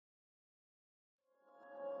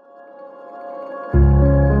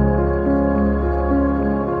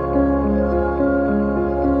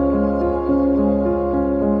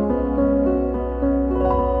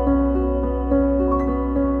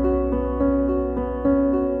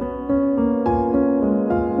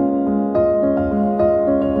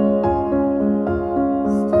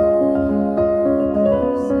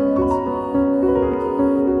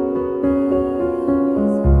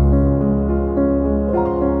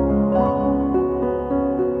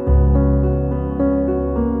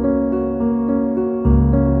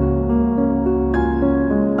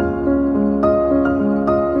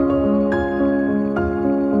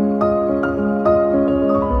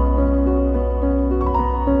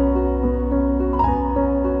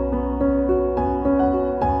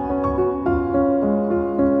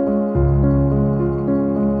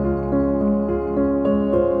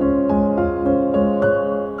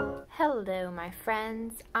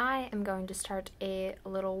I am going to start a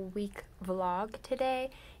little week vlog today.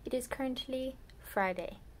 It is currently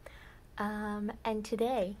Friday, and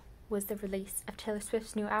today was the release of Taylor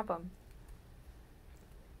Swift's new album.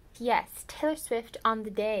 Yes, Taylor Swift, on the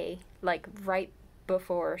day, like right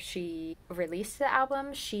before she released the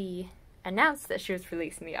album, she announced that she was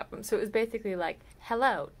releasing the album. So it was basically like,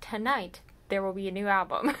 hello, tonight there will be a new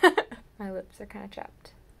album. My lips are kind of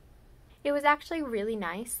chapped. It was actually really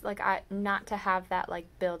nice, like, not to have that, like,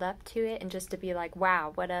 build up to it and just to be like,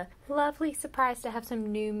 wow, what a lovely surprise to have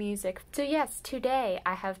some new music. So yes, today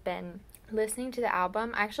I have been listening to the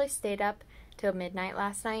album. I actually stayed up till midnight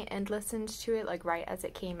last night and listened to it, like, right as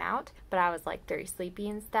it came out, but I was, like, very sleepy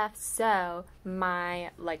and stuff, so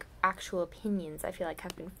my, like, actual opinions, I feel like,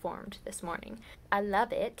 have been formed this morning. I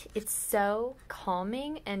love it. It's so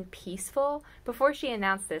calming and peaceful. Before she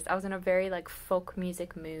announced this, I was in a very, like, folk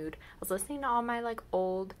music mood. I was listening to all my, like,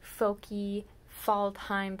 old folky fall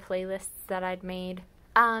time playlists that I'd made,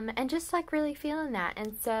 and just, like, really feeling that.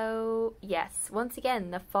 And so, yes, once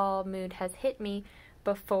again, the fall mood has hit me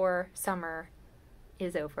before summer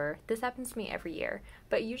is over. This happens to me every year,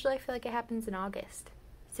 but usually I feel like it happens in August.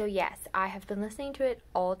 So yes, I have been listening to it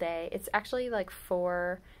all day. It's actually like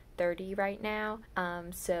 4:30 right now,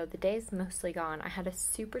 so the day is mostly gone. I had a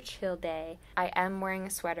super chill day. I am wearing a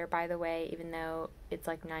sweater, by the way, even though it's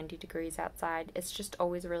like 90 degrees outside. It's just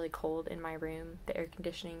always really cold in my room. The air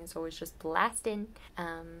conditioning is always just blasting.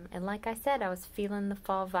 And like I said, I was feeling the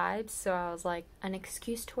fall vibes, so I was like, an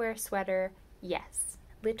excuse to wear a sweater. Yes.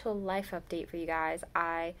 Little life update for you guys.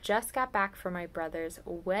 I just got back from my brother's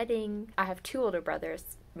wedding. I have two older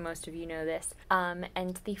brothers, most of you know this,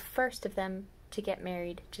 and the first of them to get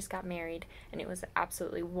married just got married, and it was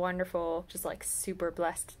absolutely wonderful, just like super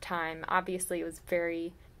blessed time. Obviously it was a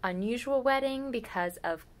very unusual wedding because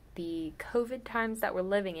of the COVID times that we're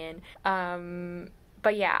living in,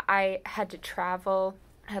 but yeah, I had to travel,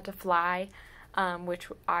 I had to fly, which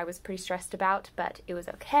I was pretty stressed about, but it was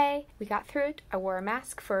okay. We got through it. I wore a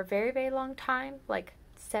mask for a very, very long time, like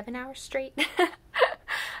 7 hours straight.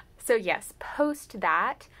 So yes, post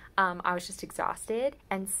that, I was just exhausted,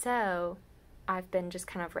 and so I've been just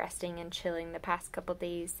kind of resting and chilling the past couple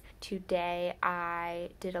days. Today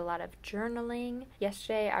I did a lot of journaling.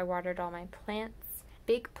 Yesterday I watered all my plants.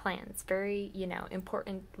 Big plans, very,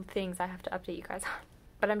 important things I have to update you guys on.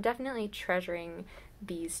 But I'm definitely treasuring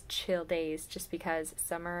these chill days just because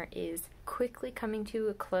summer is quickly coming to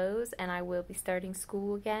a close and I will be starting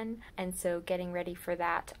school again, and so getting ready for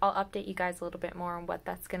that. I'll update you guys a little bit more on what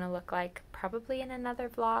that's gonna look like, probably in another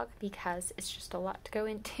vlog, because it's just a lot to go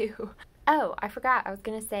into. Oh, I forgot, I was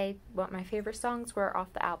gonna say what my favorite songs were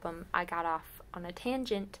off the album. I got off on a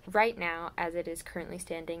tangent. Right now, as it is currently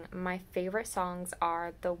standing, my favorite songs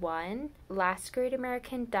are The One, Last Great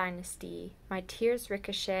American Dynasty, My Tears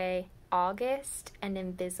Ricochet, August, and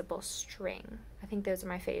Invisible String. I think those are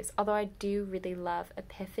my faves, although I do really love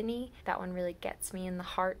Epiphany. That one really gets me in the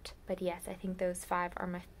heart. But yes, I think those 5 are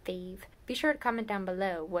my fave. Be sure to comment down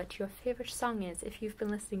below what your favorite song is if you've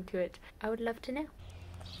been listening to it. I would love to know.